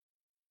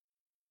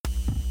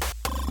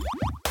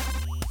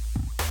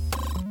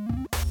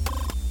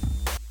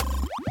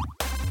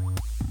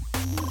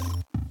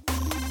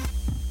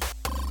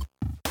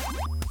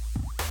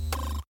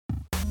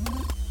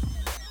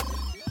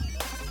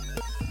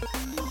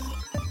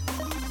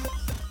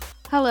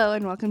Hello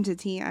and welcome to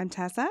Tea. I'm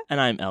Tessa.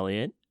 And I'm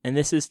Elliot, and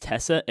this is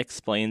Tessa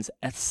Explains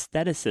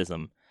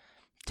Aestheticism.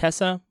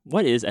 Tessa,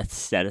 what is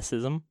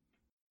aestheticism?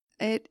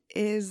 It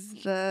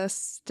is the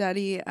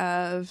study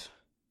of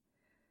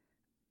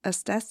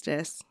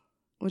asbestos,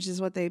 which is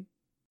what they...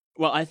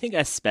 Well, I think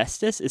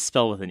asbestos is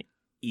spelled with an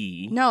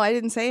E. No, I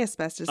didn't say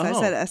asbestos. I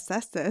Oh. said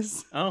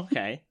asbestos,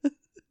 Okay.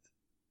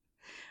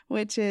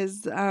 which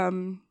is...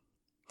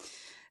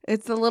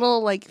 It's the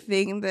little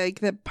thing,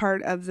 the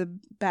part of the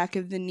back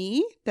of the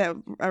knee that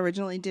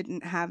originally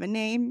didn't have a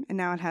name, and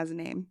now it has a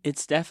name.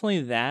 It's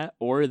definitely that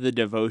or the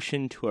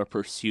devotion to a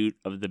pursuit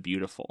of the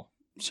beautiful.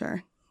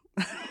 Sure.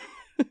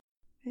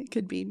 It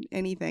could be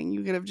anything.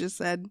 You could have just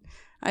said,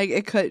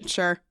 it could,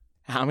 sure.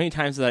 How many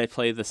times did I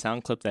play the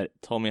sound clip that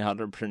told me how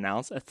to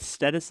pronounce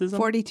aestheticism?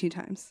 42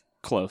 times.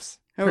 Close.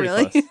 Oh, Pretty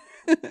really?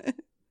 Close.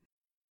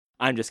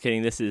 I'm just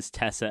kidding. This is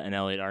Tessa and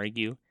Elliot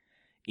Argue.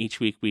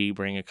 Each week we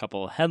bring a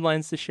couple of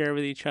headlines to share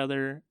with each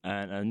other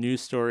and a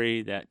news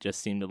story that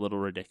just seemed a little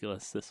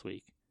ridiculous this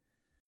week.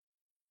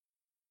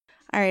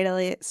 All right,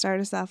 Elliot, start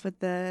us off with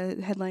the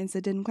headlines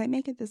that didn't quite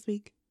make it this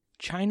week.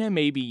 China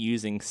may be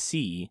using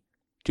sea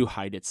to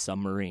hide its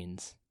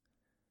submarines.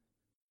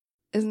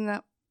 Isn't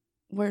that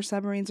where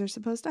submarines are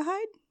supposed to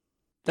hide?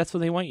 That's what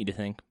they want you to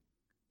think.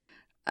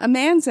 A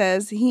man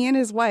says he and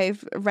his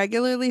wife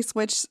regularly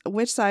switch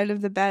which side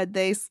of the bed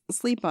they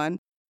sleep on.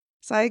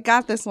 So I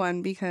got this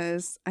one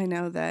because I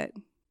know that...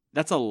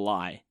 That's a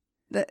lie.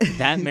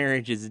 That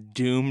marriage is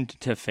doomed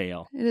to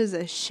fail. It is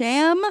a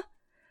sham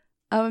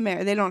of a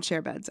marriage. They don't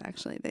share beds,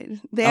 actually. They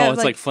Oh, have,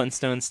 it's like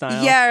Flintstone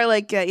style? Yeah, or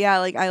like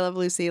I Love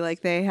Lucy.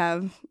 Like they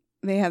have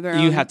their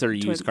own... You have to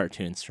reuse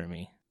cartoons for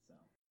me.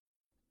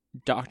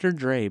 Dr.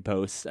 Dre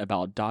boasts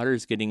about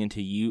daughters getting into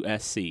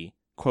USC,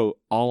 quote,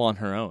 all on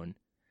her own.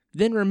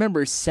 Then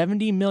remembers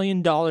 $70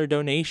 million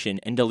donation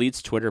and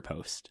deletes Twitter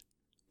post.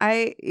 So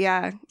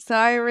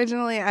I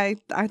originally I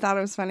thought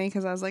it was funny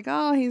because I was like,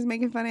 oh, he's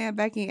making fun of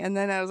Becky, and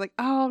then I was like,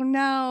 oh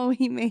no,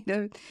 he made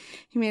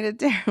a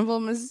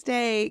terrible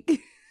mistake.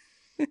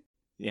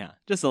 Yeah,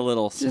 just a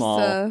little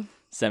small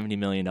 $70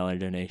 million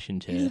donation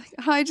to... Like,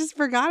 oh, I just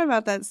forgot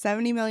about that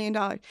 $70 million.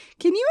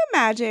 Can you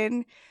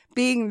imagine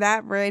being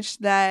that rich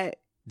that...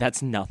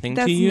 That's nothing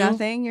to you? That's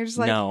nothing? You're just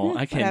like, no,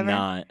 I whatever.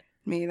 cannot.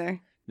 Me either.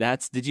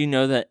 Did you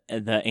know that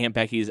the Aunt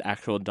Becky's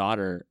actual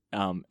daughter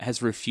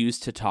has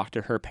refused to talk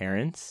to her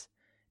parents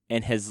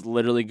and has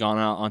literally gone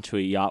out onto a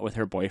yacht with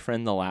her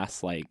boyfriend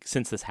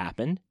since this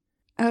happened?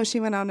 Oh, she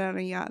went out on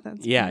a yacht.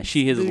 Yeah,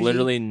 she has bougie.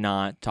 literally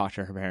not talked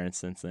to her parents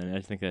since then. I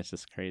think that's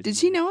just crazy. Did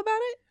she know about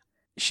it?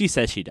 She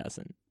says she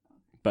doesn't,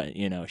 but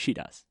she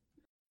does.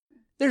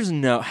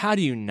 How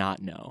do you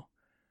not know?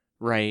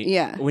 Right?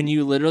 Yeah. When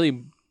you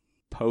literally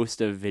post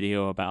a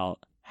video about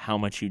how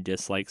much you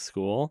dislike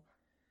school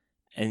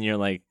and you're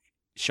like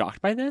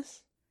shocked by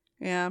this?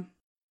 Yeah.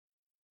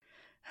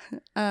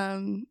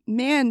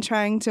 Man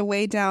trying to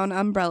weigh down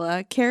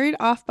umbrella carried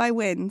off by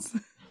winds.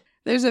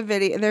 There's a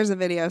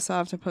video, so I'll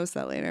have to post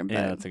that later. But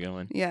yeah, that's a good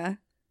one. Yeah.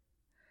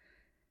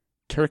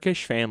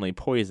 Turkish family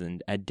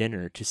poisoned at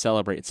dinner to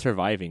celebrate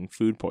surviving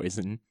food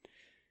poison.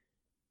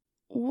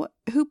 What?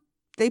 Who?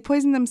 They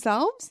poisoned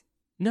themselves?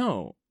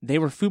 No, they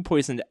were food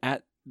poisoned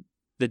at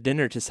the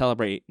dinner to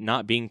celebrate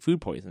not being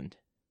food poisoned.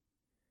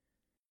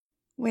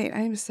 Wait,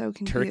 I'm so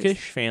confused.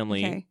 Turkish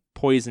family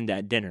poisoned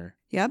at dinner.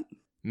 Yep.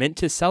 Meant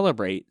to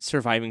celebrate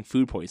surviving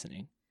food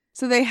poisoning.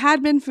 So they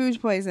had been food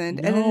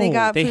poisoned, and then they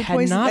got food poisoned again.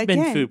 They had not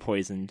been food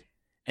poisoned,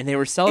 and they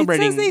were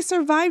celebrating... It says they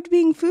survived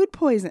being food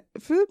poisoned.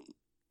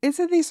 It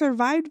said they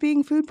survived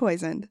being food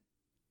poisoned.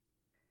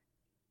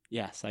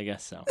 Yes, I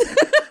guess so.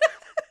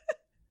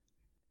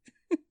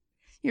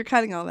 You're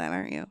cutting all that,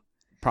 aren't you?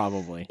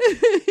 Probably.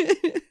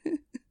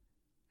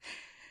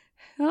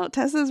 Oh,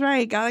 Tessa's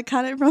right. Gotta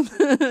cut it from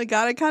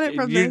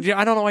this.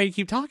 I don't know why you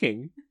keep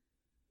talking.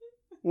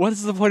 What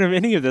is the point of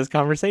any of this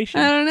conversation?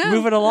 I don't know.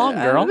 Move it along,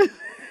 girl.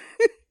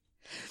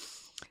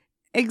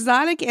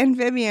 Exotic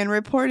amphibian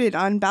reported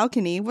on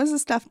balcony was a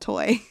stuffed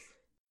toy.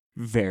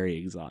 Very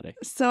exotic.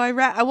 So I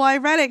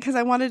read it because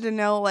I wanted to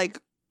know how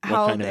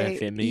what kind of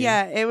amphibian?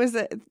 Yeah, it was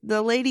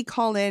the lady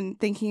called in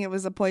thinking it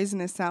was a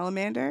poisonous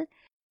salamander.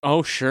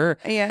 Oh, sure.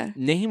 Yeah.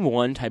 Name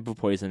one type of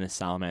poisonous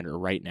salamander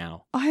right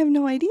now. I have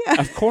no idea.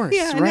 Of course,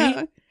 yeah,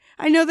 right?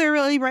 I know they're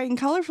really bright and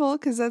colorful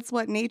because that's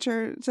what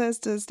nature says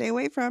to stay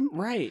away from.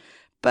 Right.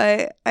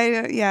 But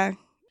yeah.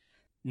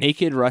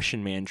 Naked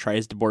Russian man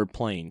tries to board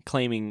plane,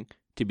 claiming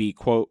to be,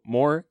 quote,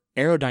 more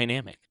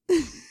aerodynamic.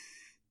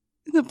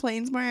 The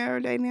plane's more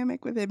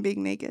aerodynamic with him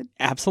being naked.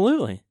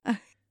 Absolutely.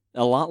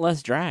 A lot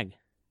less drag.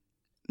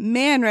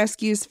 Man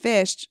rescues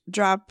fish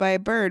dropped by a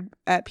bird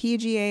at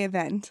PGA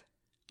event.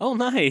 Oh,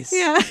 nice.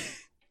 Yeah.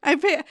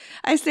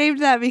 I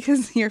saved that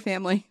because of your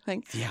family.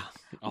 Yeah.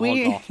 All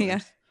golfers. Yeah.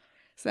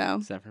 So.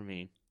 Except for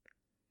me.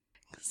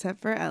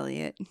 Except for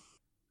Elliot.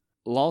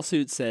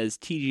 Lawsuit says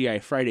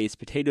TGI Fridays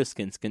potato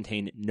skins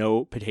contain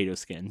no potato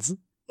skins.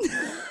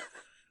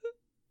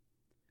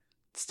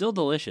 Still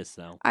delicious,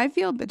 though. I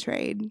feel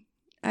betrayed.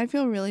 I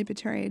feel really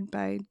betrayed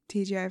by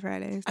TGI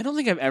Fridays. I don't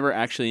think I've ever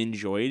actually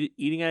enjoyed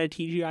eating at a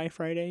TGI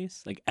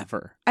Fridays, like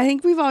ever. I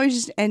think we've always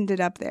just ended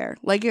up there.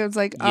 Like it was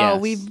like,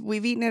 oh, Yes.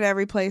 we've eaten at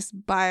every place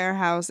by our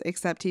house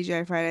except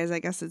TGI Fridays. I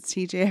guess it's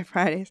TGI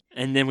Fridays.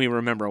 And then we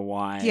remember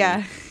why.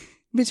 Yeah.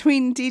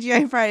 Between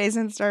TGI Fridays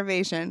and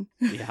starvation.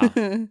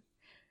 Yeah.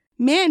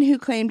 Man who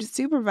claimed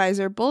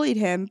supervisor bullied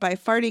him by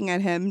farting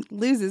at him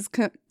loses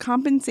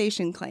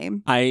compensation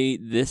claim.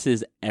 This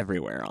is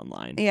everywhere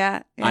online.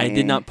 Yeah. I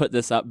did not put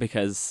this up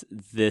because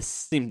this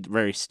seemed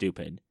very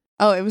stupid.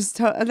 Oh, it was.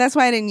 That's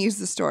why I didn't use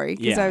the story,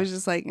 because I was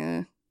just like,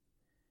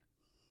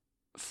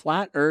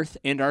 Flat Earth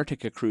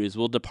Antarctica cruise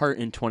will depart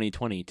in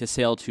 2020 to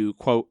sail to,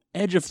 quote,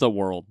 edge of the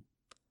world.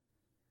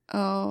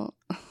 Oh.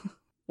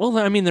 Well,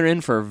 I mean, they're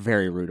in for a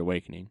very rude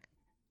awakening.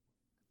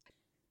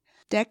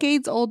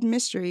 Decades-old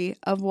mystery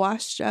of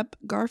washed-up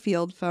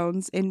Garfield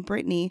phones in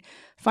Brittany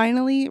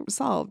finally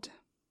solved.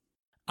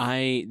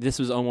 This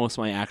was almost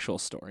my actual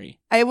story.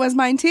 It was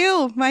mine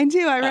too.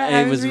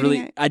 I was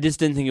reading it. I just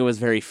didn't think it was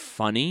very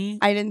funny.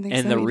 I didn't think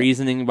so. And the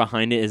reasoning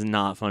behind it is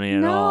not funny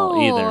at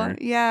all either.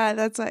 Yeah,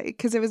 that's why,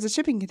 because it was a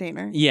shipping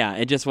container. Yeah,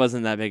 it just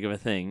wasn't that big of a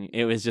thing.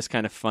 It was just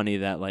kind of funny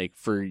that like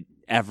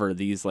forever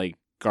these like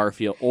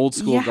old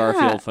school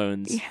Garfield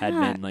phones had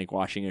been like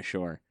washing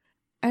ashore.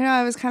 I know.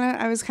 I was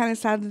kind of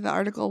sad that the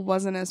article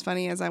wasn't as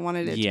funny as I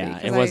wanted it to be. Yeah,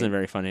 it wasn't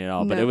very funny at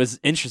all, but it was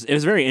It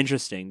was very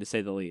interesting, to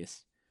say the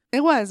least.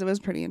 It was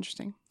pretty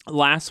interesting.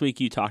 Last week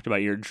you talked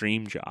about your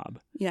dream job.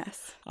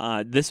 Yes.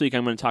 This week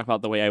I'm going to talk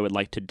about the way I would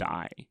like to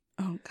die.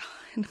 Oh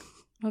God.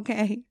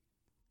 Okay.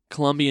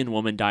 Colombian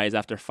woman dies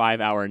after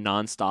 5-hour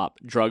nonstop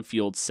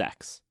drug-fueled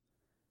sex.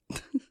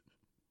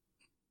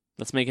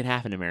 Let's make it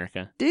happen,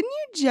 America. Didn't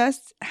you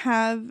just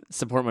have...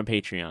 Support my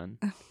Patreon.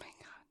 Oh my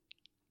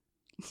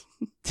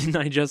God. Didn't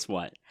I just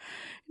what?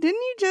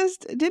 Didn't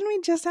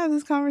we just have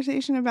this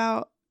conversation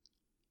about...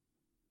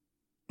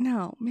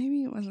 No,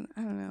 maybe it wasn't.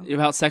 I don't know.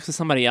 About sex with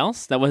somebody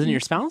else that wasn't your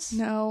spouse?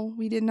 No,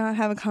 we did not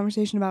have a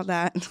conversation about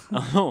that.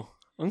 Oh,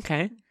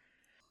 okay.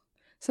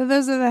 So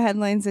those are the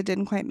headlines that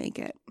didn't quite make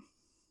it.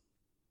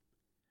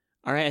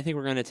 All right, I think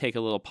we're going to take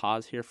a little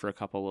pause here for a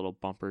couple little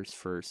bumpers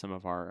for some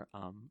of our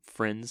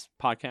friends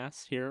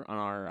podcasts here on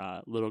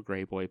our Little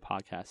Gray Boy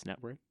podcast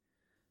network.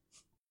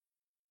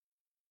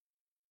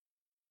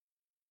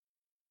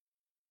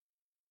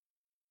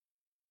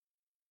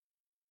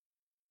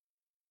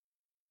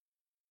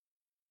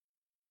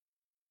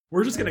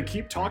 We're just going to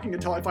keep talking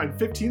until I find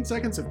 15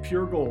 seconds of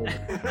pure gold.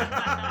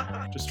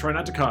 Just try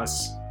not to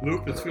cuss.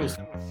 Luke, this feels...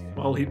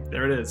 Well,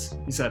 there it is.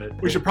 He said it.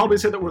 We should probably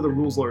say that we're the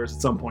rules lawyers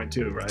at some point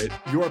too, right?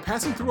 You are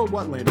passing through a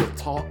wetland with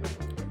tall...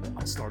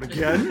 I'll start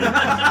again.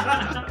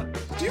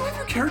 Do you have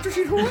your character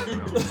sheet, Juan?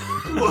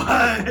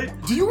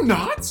 What? Do you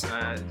not?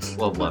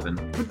 Well, 11.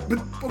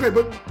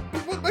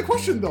 But my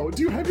question though,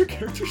 do you have your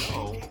character sheet?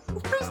 No.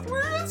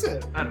 Where is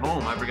it? At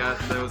home, I forgot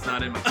that was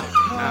not in my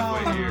phone.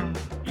 Halfway here.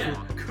 Yeah,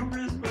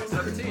 charisma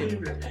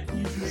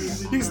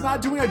 17. He's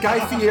not doing a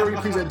Guy Fieri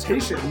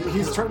presentation.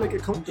 He's trying to make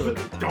it good.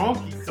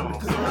 Donkey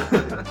sauce.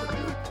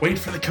 Wait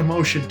for the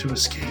commotion to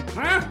escape.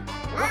 Huh?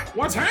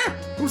 What's huh?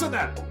 Who said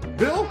that?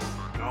 Bill?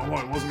 No,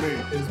 it wasn't me.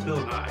 It was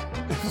Bill Nye.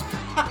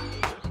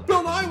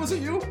 Bill Nye, was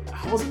it you?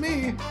 It wasn't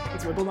me.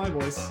 That's my Bill Nye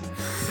voice.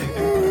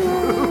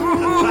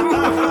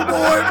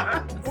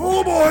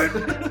 Oh boy!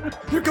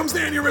 Here comes the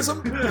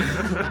aneurysm.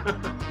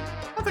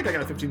 I think I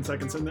got 15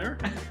 seconds in there.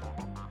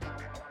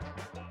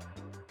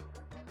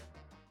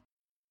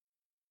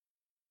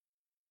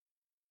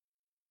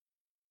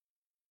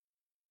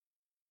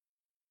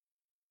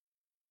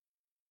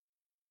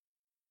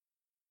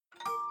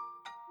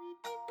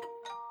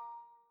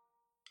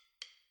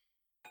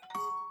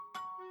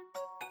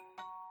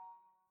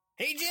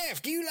 Hey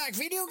Jeff, do you like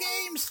video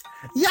games?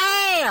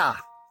 Yeah!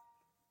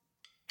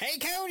 Hey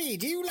Cody,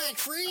 do you like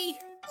free?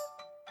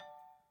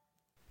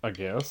 I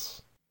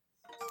guess.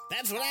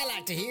 That's what I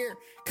like to hear.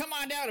 Come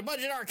on down to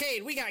Budget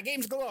Arcade. We got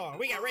games galore.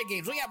 We got red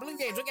games. We got blue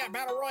games. We got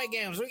battle royale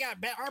games. We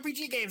got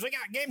RPG games. We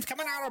got games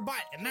coming out our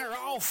butt, and they're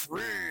all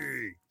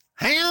free.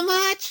 How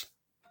much?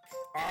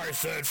 I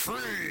said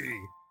free.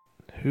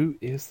 Who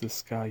is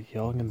this guy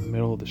yelling in the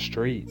middle of the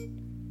street?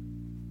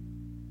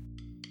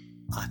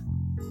 I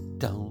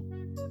don't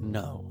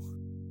know.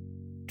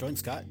 Join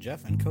Scott,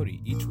 Jeff, and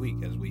Cody each week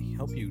as we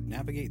help you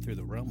navigate through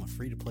the realm of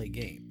free-to-play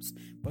games.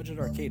 Budget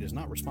Arcade is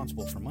not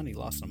responsible for money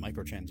lost on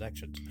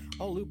microtransactions.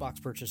 All loot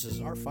box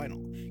purchases are final.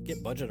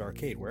 Get Budget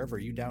Arcade wherever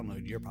you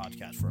download your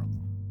podcast from.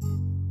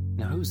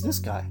 Now who's this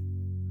guy?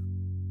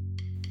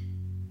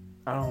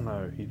 I don't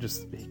know. He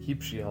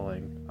keeps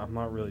yelling. I'm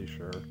not really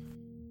sure.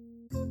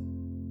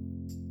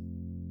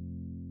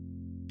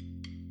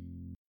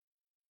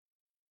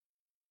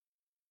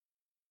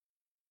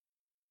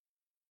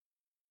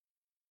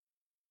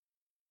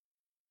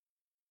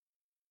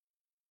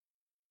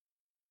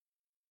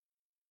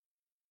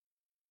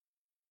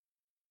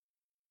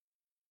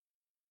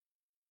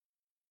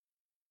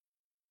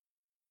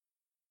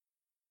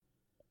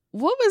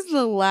 What was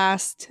the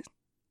last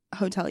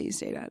hotel you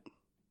stayed at?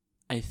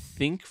 I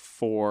think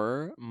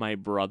for my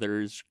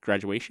brother's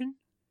graduation.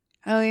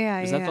 Oh, yeah,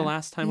 Was yeah. that the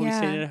last time we Yeah.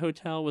 stayed at a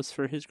hotel was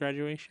for his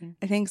graduation?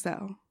 I think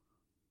so.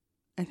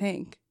 I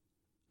think.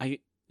 It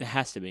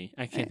has to be.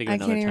 I can't think I of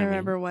another can't even time.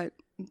 remember what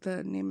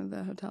the name of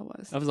the hotel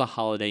was. That was a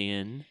Holiday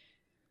Inn.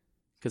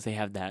 Because they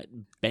have that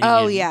banging.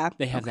 Oh, yeah.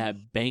 They have Okay.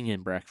 that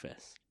banging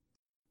breakfast.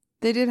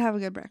 They did have a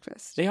good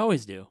breakfast. They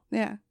always do.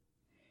 Yeah.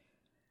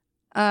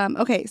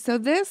 Okay, so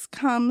this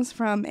comes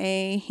from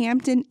a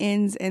Hampton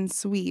Inns and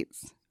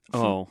Suites.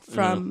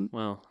 From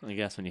well, I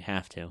guess when you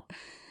have to.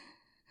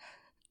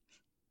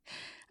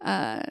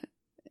 and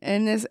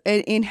this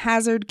in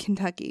Hazard,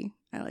 Kentucky.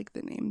 I like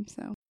the name.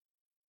 So,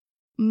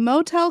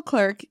 motel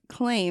clerk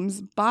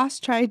claims boss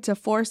tried to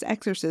force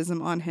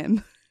exorcism on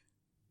him.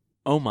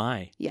 Oh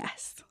my!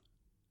 Yes.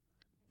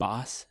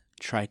 Boss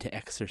tried to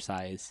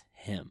exorcise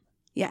him.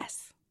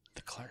 Yes.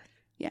 The clerk.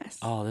 Yes.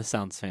 Oh, this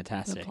sounds The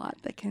fantastic. plot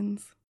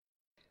thickens.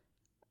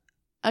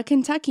 A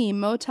Kentucky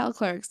motel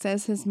clerk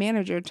says his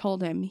manager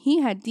told him he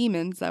had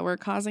demons that were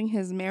causing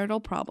his marital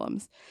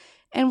problems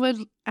and would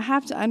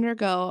have to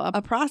undergo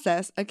a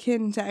process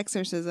akin to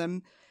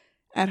exorcism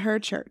at her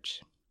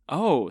church.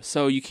 Oh,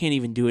 so you can't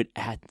even do it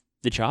at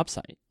the job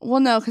site? Well,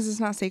 no, because it's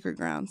not sacred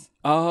grounds.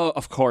 Oh,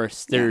 of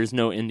course. Yeah. There's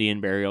no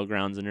Indian burial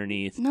grounds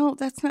underneath. No,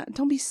 that's not.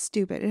 Don't be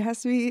stupid. It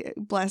has to be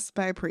blessed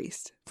by a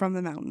priest from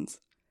the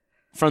mountains.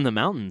 From the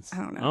mountains? I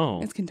don't know.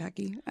 Oh. It's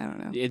Kentucky. I don't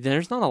know.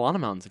 There's not a lot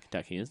of mountains in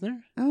Kentucky, is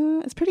there?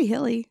 It's pretty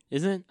hilly.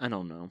 Is it? I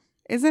don't know.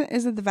 Is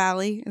it the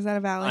valley? Is that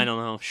a valley? I don't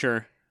know.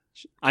 Sure.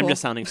 I'm Cool.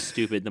 just sounding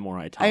stupid the more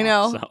I talk. I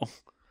know. So.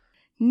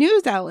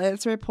 News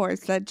outlets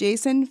reports that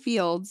Jason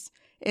Fields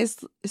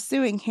is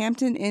suing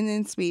Hampton Inn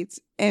and Suites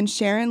and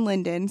Sharon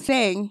Linden,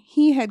 saying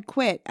he had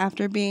quit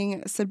after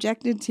being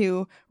subjected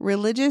to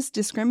religious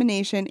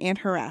discrimination and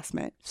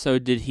harassment. So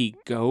did he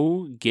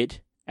go get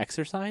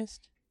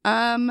exercised?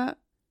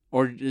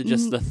 Or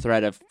just the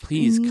threat of,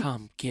 please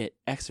come get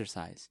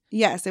exercise?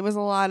 Yes, it was a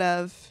lot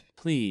of...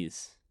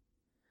 Please.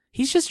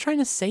 He's just trying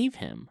to save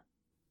him.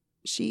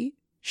 She?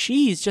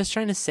 She's just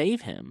trying to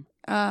save him.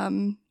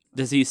 Um,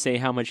 Does he say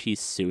how much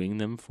he's suing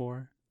them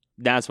for?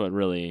 That's what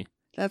really...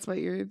 that's what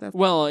you're...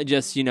 Well, it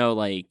just,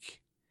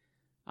 like,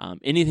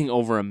 anything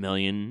over $1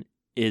 million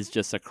is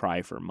just a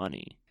cry for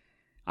money,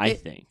 I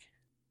think.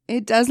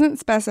 It doesn't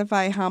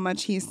specify how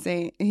much he's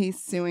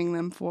suing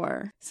them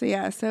for. So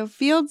yeah, so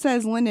Field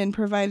says Linden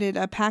provided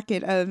a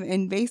packet of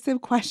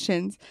invasive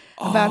questions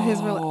about his...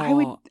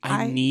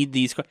 I need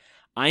these...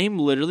 I am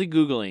literally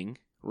Googling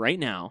right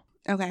now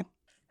Okay.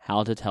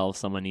 how to tell if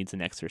someone needs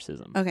an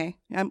exorcism. Okay.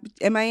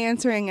 Am I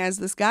answering as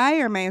this guy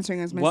or am I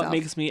answering as myself? What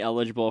makes me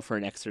eligible for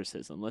an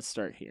exorcism? Let's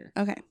start here.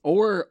 Okay.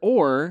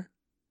 Or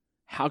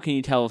how can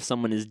you tell if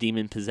someone is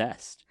demon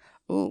possessed?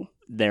 Oh.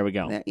 There we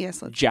go.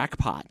 Yes.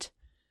 Jackpot.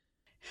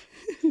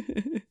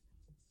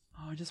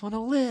 Oh, I just want a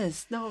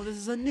list. No, this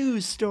is a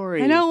news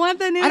story. I don't want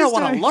the news I don't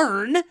want story. to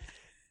learn.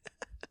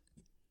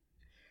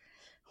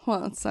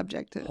 Well, it's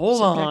subjective.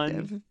 Hold on.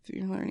 Subjective if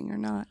you're learning or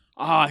not.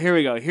 Ah, here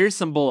we go. Here's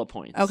some bullet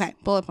points. Okay.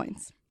 Bullet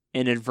points.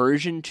 An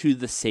aversion to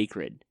the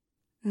sacred.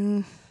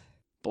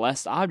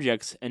 Blessed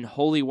objects and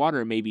holy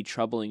water may be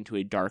troubling to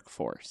a dark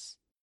force.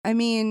 I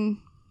mean,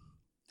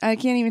 I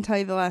can't even tell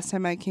you the last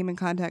time I came in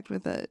contact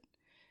with it.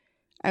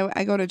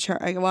 I go to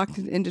church. I walked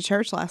into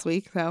church last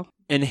week, so.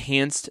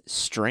 Enhanced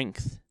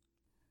strength.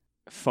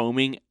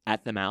 Foaming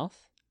at the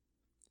mouth.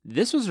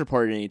 This was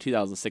reported in a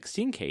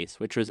 2016 case,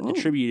 which was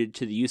attributed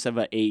to the use of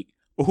a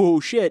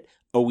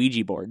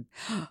Ouija board.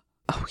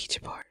 A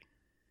Ouija board.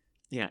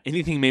 Yeah,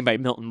 anything made by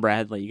Milton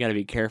Bradley, you got to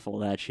be careful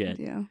of that shit.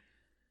 Yeah.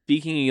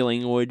 Speaking a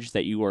language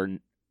that you are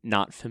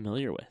not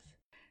familiar with.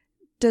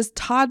 Does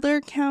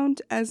toddler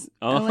count as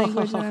a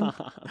language?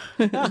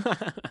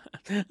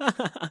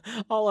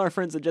 All our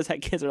friends that just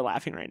had kids are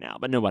laughing right now,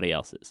 but nobody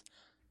else is.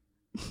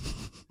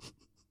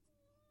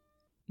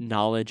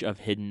 Knowledge of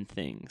hidden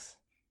things.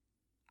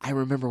 I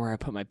remember where I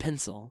put my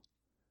pencil.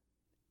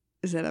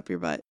 Is that up your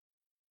butt?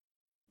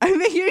 I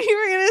figured you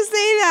were going to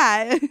say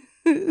that.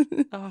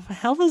 Oh, what the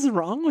hell is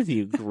wrong with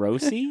you,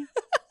 Grossy?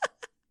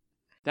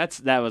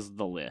 That was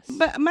the list.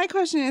 But my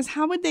question is,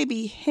 how would they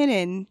be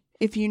hidden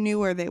if you knew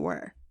where they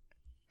were?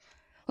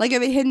 Like, are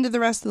they hidden to the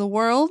rest of the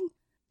world?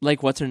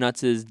 Like what's her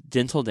nuts is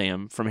dental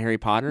dam from Harry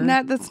Potter?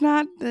 That's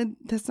not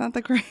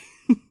the correct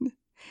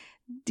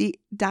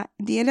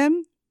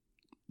diadem.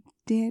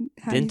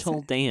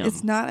 Dental dam.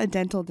 It's not a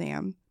dental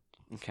dam.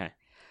 Okay.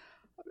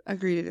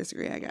 Agree to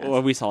disagree, I guess.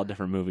 Well, we saw a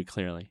different movie,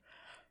 clearly.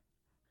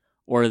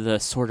 Or the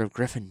Sword of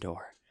Gryffindor.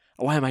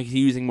 Why am I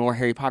using more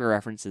Harry Potter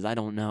references? I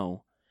don't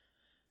know.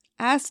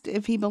 Asked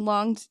if he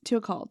belonged to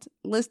a cult,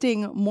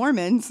 listing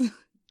Mormons,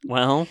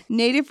 Well,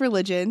 native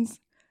religions,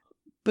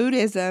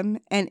 Buddhism,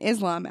 and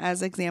Islam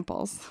as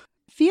examples.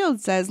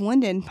 Field says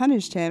Linden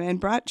punished him and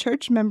brought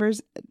church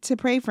members to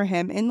pray for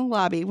him in the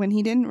lobby when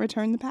he didn't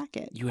return the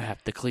packet. you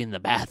have to clean the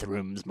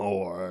bathrooms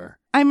more.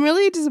 I'm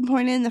really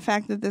disappointed in the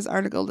fact that this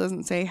article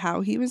doesn't say how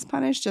he was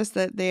punished, just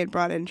that they had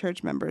brought in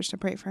church members to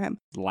pray for him.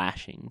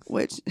 Lashings.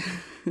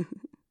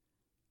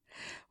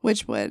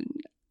 Which would,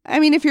 I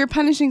mean, if you're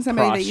punishing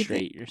somebody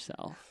Prostrate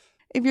yourself.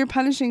 if you're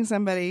punishing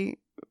somebody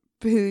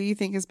who you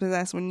think is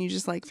possessed when you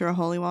just like throw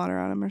holy water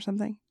on him or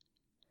something?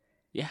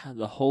 Yeah,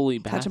 the holy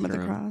Touch him bathroom.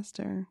 with the cross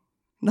or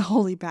the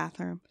holy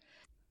bathroom.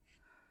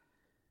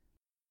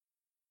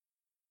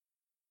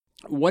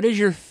 What is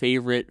your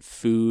favorite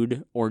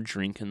food or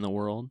drink in the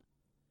world?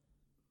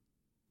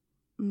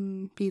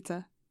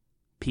 Pizza.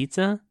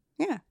 Pizza?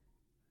 Yeah.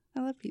 I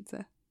love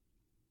pizza.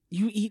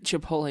 You eat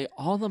Chipotle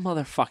all the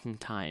motherfucking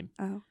time.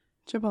 Oh,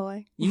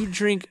 Chipotle. You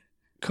drink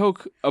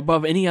Coke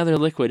above any other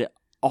liquid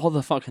all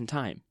the fucking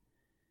time.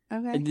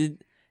 Okay.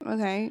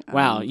 Okay.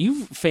 Wow,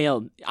 you've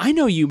failed. I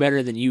know you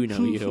better than you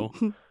know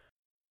you.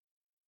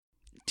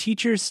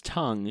 Teacher's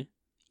tongue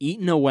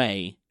eaten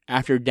away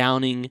after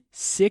downing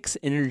 6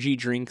 energy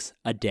drinks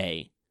a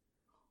day.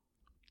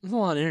 That's a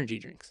lot of energy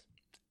drinks.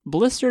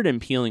 Blistered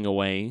and peeling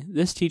away,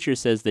 this teacher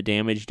says the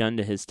damage done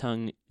to his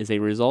tongue is a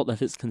result of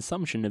his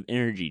consumption of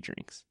energy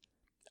drinks.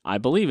 I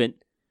believe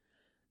it.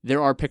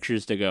 There are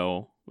pictures to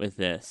go with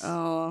this.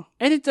 Oh.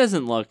 And it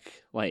doesn't look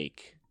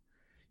like...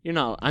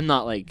 I'm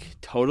not like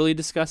totally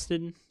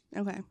disgusted.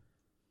 Okay.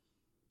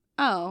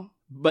 Oh.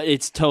 But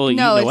it's totally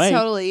no, eaten away. it's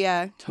totally,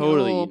 yeah.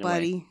 Totally oh, eaten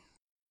away.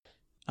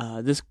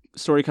 buddy. This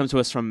story comes to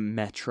us from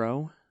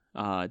metro.co.uk.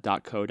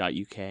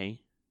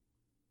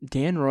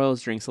 Dan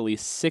Royals drinks at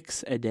least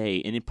 6 a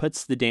day, and it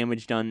puts the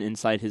damage done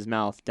inside his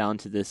mouth down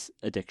to this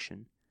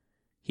addiction.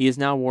 He is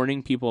now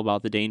warning people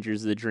about the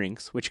dangers of the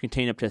drinks, which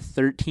contain up to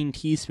 13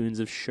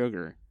 teaspoons of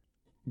sugar.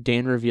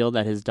 Dan revealed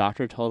that his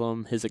doctor told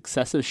him his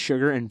excessive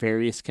sugar and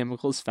various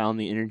chemicals found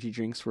in the energy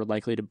drinks were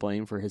likely to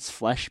blame for his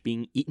flesh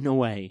being eaten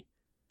away.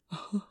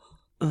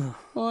 Oh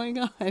my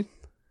god.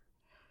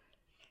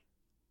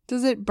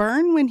 Does it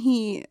burn when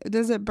he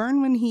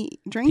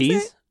drinks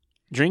Peas? it?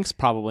 Drinks,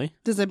 probably.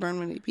 Does it burn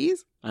when he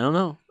pees? I don't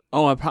know.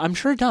 Oh, I'm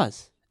sure it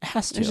does. It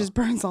has to. It just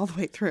burns all the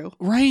way through.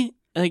 Right?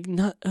 Like,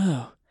 not...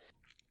 Ugh.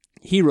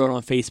 He wrote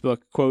on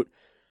Facebook, quote,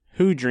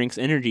 "Who drinks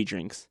energy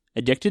drinks?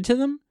 Addicted to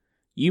them?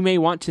 You may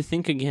want to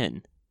think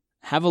again.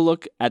 Have a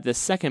look at the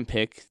second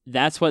pic.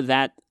 That's what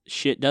that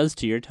shit does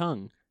to your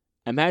tongue.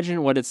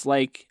 Imagine what it's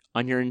like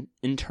on your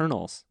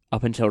internals.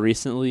 Up until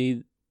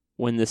recently,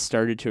 when this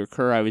started to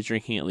occur, I was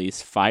drinking at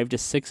least 5 to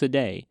 6 a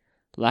day.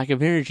 Lack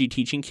of energy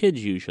teaching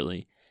kids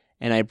usually.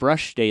 And I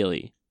brushed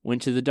daily.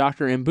 Went to the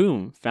doctor and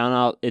boom, found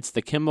out it's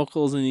the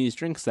chemicals in these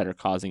drinks that are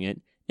causing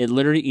it. It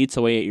literally eats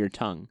away at your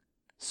tongue.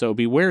 So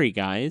be wary,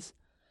 guys."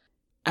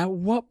 At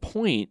what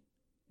point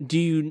do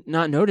you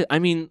not notice? I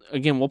mean,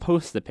 again, we'll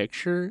post the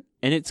picture,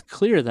 and it's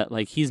clear that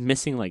like he's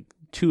missing like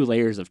 2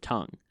 layers of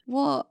tongue.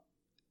 Well,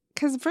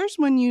 because first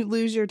when you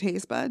lose your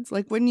taste buds,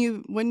 like when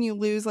you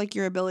lose like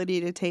your ability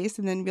to taste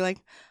and then be like,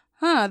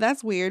 huh,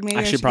 that's weird. Maybe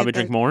I should probably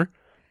drink more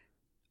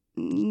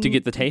to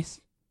get the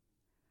taste.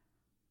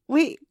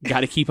 Wait.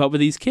 Got to keep up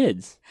with these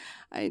kids.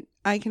 I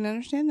can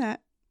understand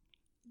that.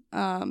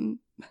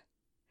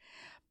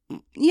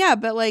 Yeah,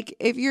 but like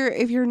if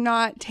you're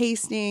not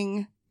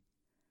tasting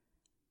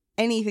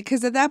anything,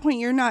 because at that point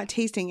you're not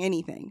tasting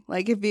anything.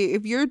 Like if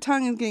your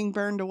tongue is getting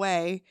burned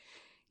away,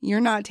 you're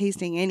not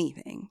tasting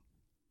anything.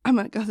 I'm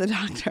gonna go to the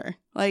doctor.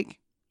 Like,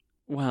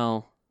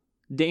 well,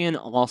 Dan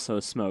also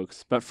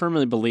smokes, but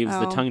firmly believes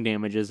the Oh. tongue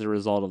damage is a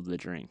result of the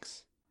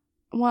drinks.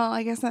 well,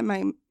 I guess that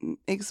might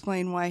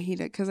explain why he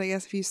did. Because I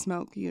guess if you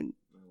smoke, you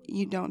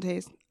don't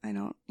taste. I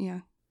don't.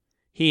 Yeah.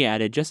 He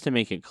added, just to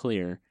make it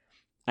clear,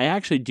 "I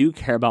actually do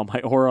care about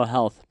my oral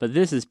health, but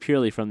this is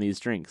purely from these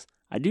drinks.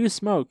 I do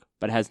smoke,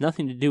 but it has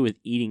nothing to do with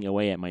eating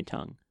away at my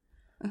tongue."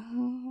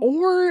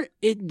 Or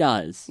it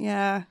does.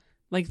 Yeah.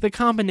 Like the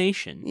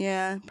combination.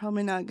 Yeah.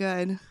 Probably not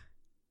good.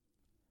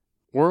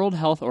 World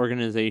Health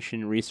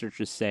Organization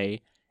researchers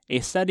say a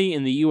study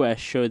in the U.S.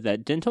 showed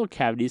that dental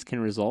cavities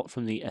can result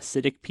from the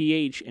acidic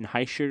pH and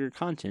high sugar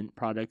content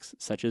products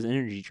such as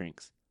energy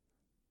drinks.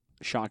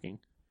 Shocking.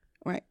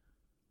 Right.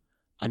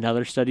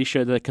 Another study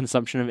showed that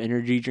consumption of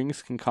energy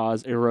drinks can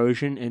cause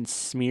erosion and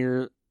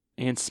smear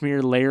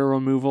layer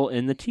removal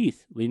in the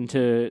teeth, leading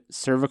to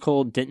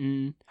cervical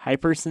dentin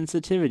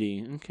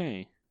hypersensitivity.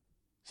 Okay.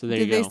 So there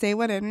you go. Did they say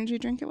what energy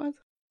drink it was?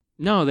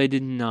 No, they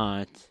did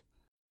not.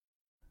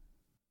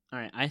 All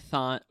right, I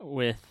thought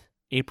with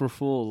April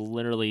Fool's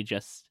literally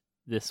just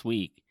this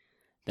week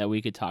that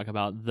we could talk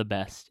about the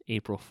best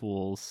April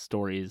Fool's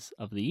stories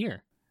of the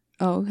year.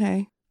 Oh,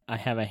 okay. I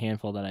have a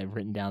handful that I've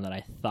written down that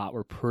I thought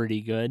were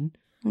pretty good.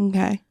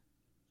 Okay.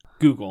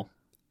 Google.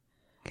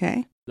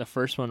 Okay. The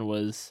first one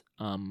was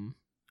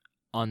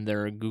on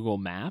their Google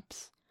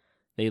Maps.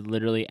 They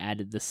literally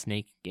added the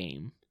snake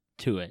game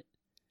to it.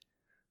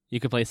 You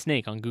could play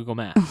Snake on Google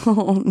Maps.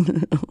 Oh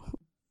no.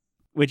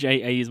 Which I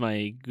use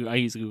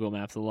Google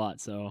Maps a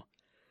lot, so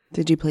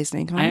Did you play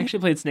Snake on I it? actually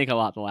played Snake a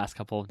lot the last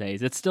couple of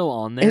days. It's still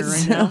on there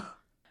right now.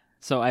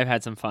 So I've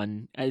had some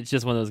fun. It's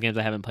just one of those games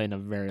I haven't played in a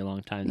very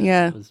long time.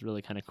 Yeah. It was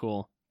really kind of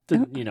cool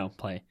to,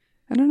 play.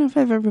 I don't know if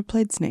I've ever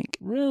played Snake.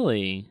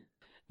 Really?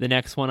 The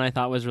next one I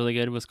thought was really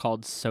good was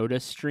called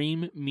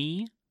SodaStream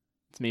Me.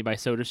 It's made by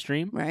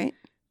SodaStream. Right?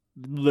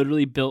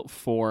 Literally built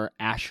for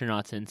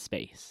astronauts in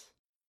space.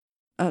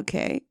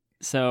 Okay.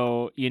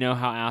 So, you know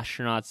how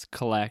astronauts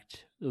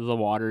collect the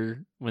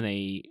water when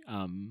they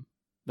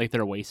like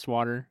their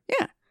wastewater.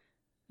 Yeah.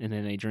 And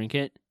then they drink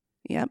it.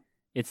 Yep.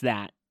 It's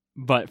that,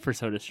 but for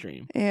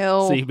SodaStream.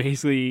 Ew. So you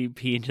basically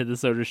pee into the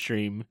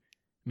SodaStream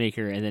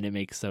maker, and then it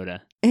makes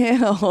soda.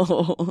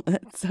 Ew.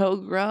 That's so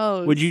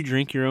gross. Would you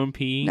drink your own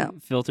pee No.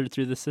 filtered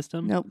through the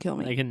system? Nope, kill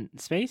me. Like in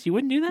space? You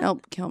wouldn't do that?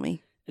 Nope, kill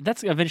me.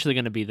 That's eventually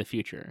going to be the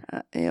future.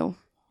 Ew.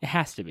 It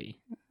has to be.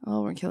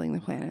 Oh, we're killing the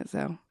planet,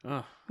 so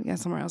Oh, we got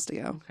somewhere else to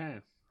go. okay.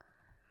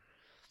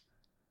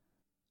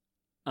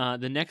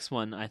 The next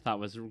one I thought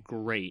was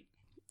great.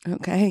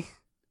 Okay.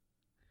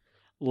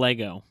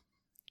 Lego.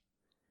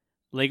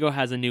 Lego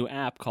has a new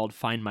app called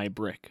Find My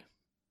Brick.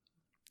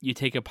 You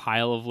take a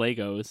pile of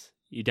Legos,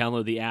 you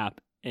download the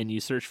app, and you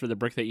search for the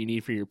brick that you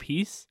need for your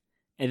piece,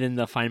 and then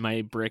the Find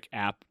My Brick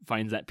app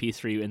finds that piece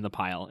for you in the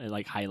pile and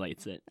like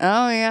highlights it.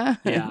 Oh, yeah.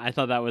 Yeah, I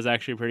thought that was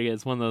actually pretty good.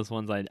 It's one of those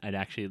ones I'd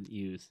actually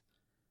use.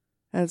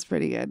 That's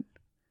pretty good.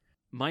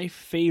 My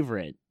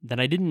favorite that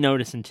I didn't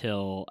notice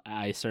until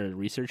I started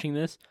researching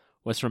this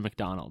was from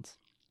McDonald's.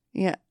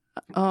 Yeah.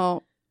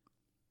 Oh.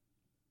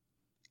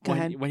 Go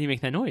ahead. Why do you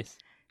make that noise?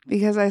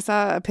 Because I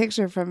saw a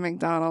picture from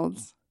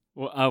McDonald's.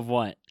 Of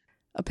what?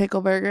 A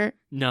pickle burger.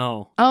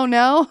 No. Oh,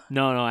 no?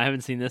 No, I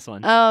haven't seen this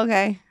one. Oh,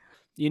 okay.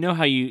 You know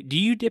how do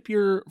you dip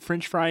your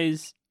French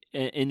fries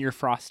in your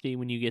Frosty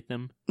when you get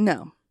them?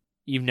 No.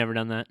 You've never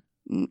done that?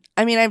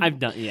 I mean, I've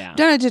done, yeah.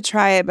 done it to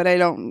try it, but I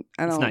don't.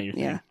 It's not your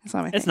thing. Yeah, it's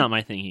not my thing. It's not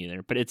my thing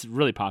either, but it's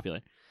really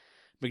popular.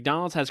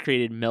 McDonald's has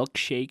created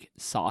milkshake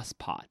sauce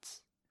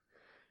pots.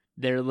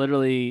 They're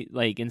literally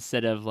like,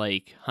 instead of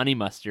like honey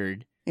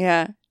mustard,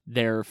 Yeah.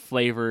 they're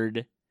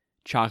flavored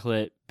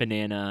chocolate,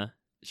 banana,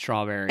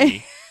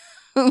 strawberry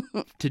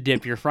to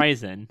dip your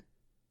fries in.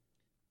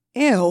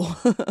 Ew.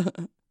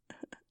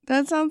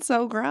 That sounds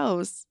so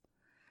gross.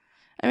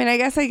 I mean, I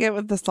guess I get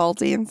with the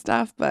salty and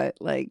stuff, but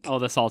like... Oh,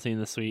 the salty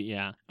and the sweet,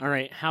 yeah. All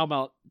right, how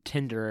about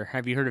Tinder?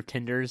 Have you heard of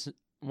Tinder's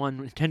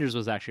one? Tinder's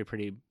was actually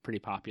pretty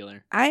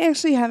popular. I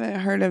actually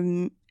haven't heard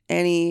of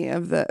any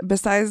of the...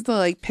 Besides the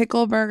like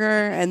pickle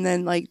burger and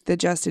then like the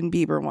Justin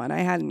Bieber one.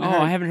 I hadn't heard.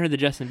 I haven't heard the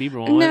Justin Bieber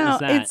one. What No, is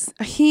that? it's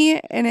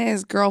he and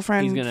his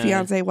girlfriend, He's gonna-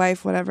 fiance,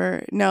 wife,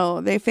 whatever. No,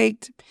 they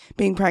faked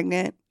being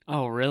pregnant.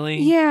 Oh, really?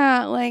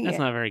 Yeah, like... That's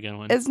not a very good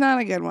one. It's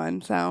not a good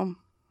one, so...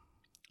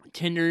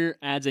 Tinder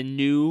adds a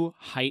new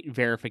height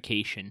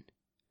verification.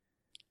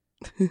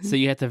 So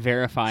you have to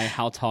verify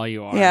how tall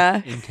you are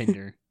in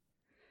Tinder.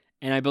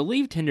 And I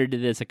believe Tinder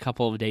did this a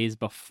couple of days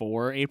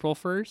before April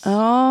 1st.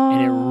 Oh.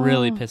 And it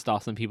really pissed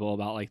off some people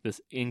about like this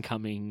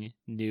incoming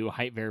new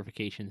height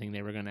verification thing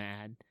they were going to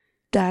add.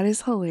 That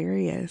is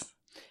hilarious.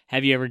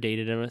 Have you ever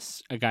dated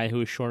a guy who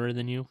was shorter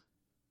than you?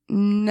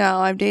 No,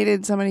 I've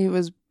dated somebody who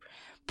was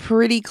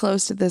pretty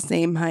close to the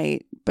same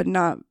height, but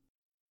not...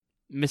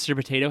 Mr.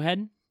 Potato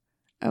Head?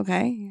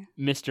 Okay.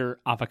 Mr.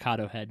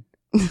 Avocado Head.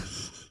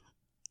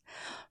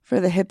 For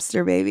the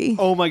hipster baby.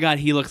 Oh my God,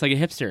 he looks like a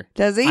hipster.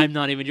 Does he? I'm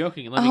not even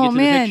joking. Let me Oh, get to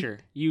man. the picture.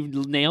 You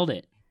nailed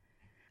it.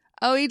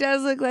 Oh, he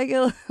does look like a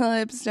little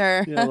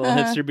hipster. Yeah, a little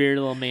hipster beard,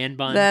 a little man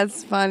bun.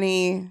 That's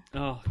funny.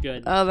 Oh,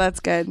 good. Oh, that's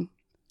good.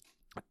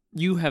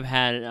 You have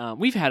had,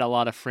 we've had a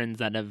lot of friends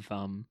that have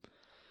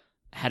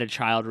had a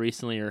child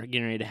recently or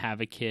getting ready to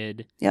have a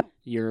kid. Yep.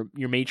 Your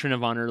matron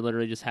of honor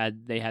literally just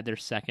had their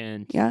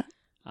second. Yeah.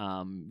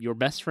 Your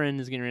best friend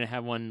is getting ready to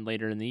have one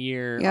later in the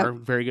year. Yep. Our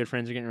very good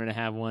friends are getting ready to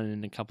have one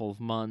in a couple of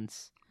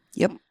months.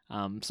 Yep.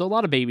 So a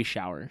lot of baby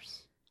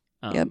showers.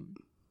 Yep.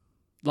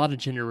 A lot of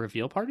gender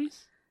reveal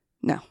parties.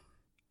 No.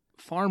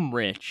 Farm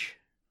Rich,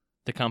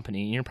 the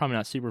company, you're probably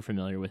not super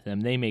familiar with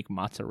them. They make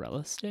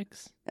mozzarella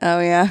sticks.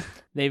 Oh, yeah.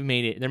 They're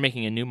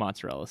making a new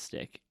mozzarella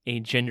stick, a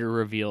gender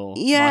reveal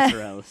Yes.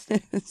 mozzarella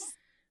stick.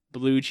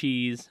 Blue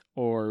cheese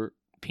or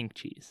pink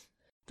cheese.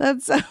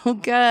 That's so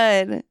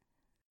good.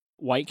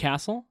 White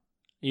Castle.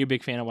 You're a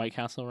big fan of White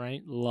Castle,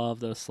 right?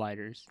 Love those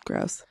sliders.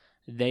 Gross.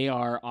 They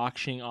are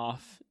auctioning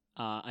off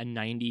a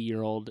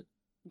 90-year-old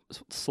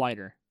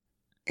slider.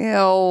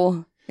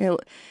 Ew.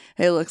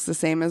 It looks the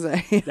same as,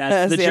 That's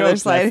as the the joke. other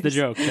That's sliders. the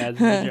joke. That's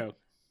the joke.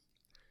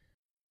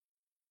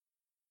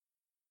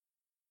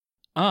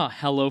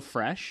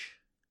 HelloFresh,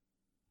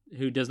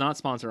 who does not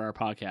sponsor our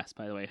podcast,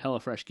 by the way.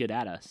 HelloFresh, get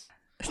at us.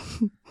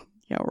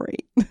 Yeah,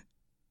 right.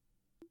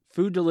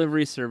 Food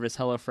delivery service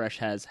HelloFresh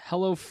has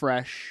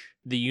HelloFresh,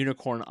 the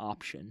unicorn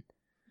option,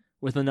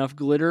 with enough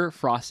glitter,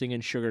 frosting,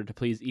 and sugar to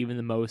please even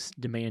the most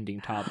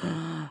demanding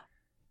toddler.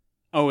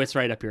 Oh, it's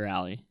right up your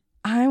alley.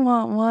 I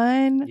want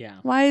one. Yeah.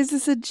 Why is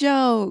this a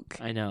joke?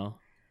 I know.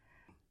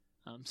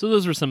 So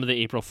those were some of the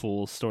April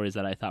Fool's stories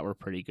that I thought were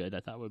pretty good.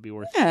 I thought would be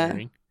worth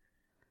sharing.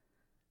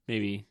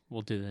 Maybe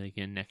we'll do that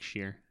again next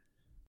year.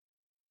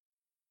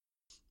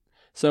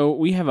 So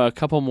we have a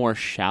couple more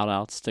shout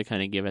outs to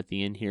kind of give at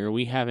the end here.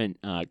 We haven't,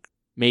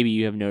 maybe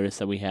you have noticed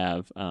that we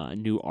have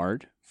new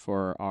art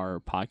for our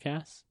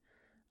podcast.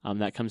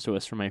 That comes to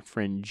us from my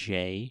friend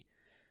Jay.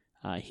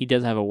 He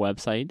does have a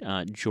website,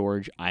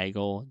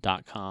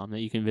 georgeigel.com, that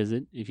you can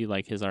visit if you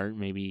like his art.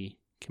 Maybe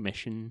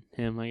commission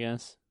him, I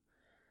guess.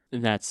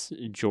 And that's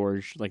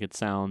George, like it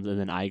sounds, and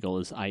then Eigel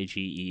is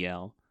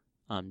IGEL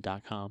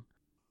 .com.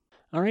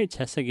 All right,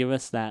 Tessa, give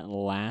us that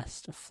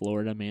last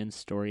Florida man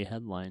story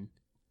headline.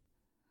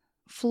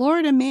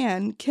 Florida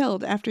man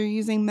killed after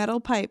using metal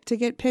pipe to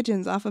get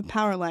pigeons off of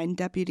power line,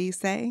 deputies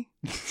say.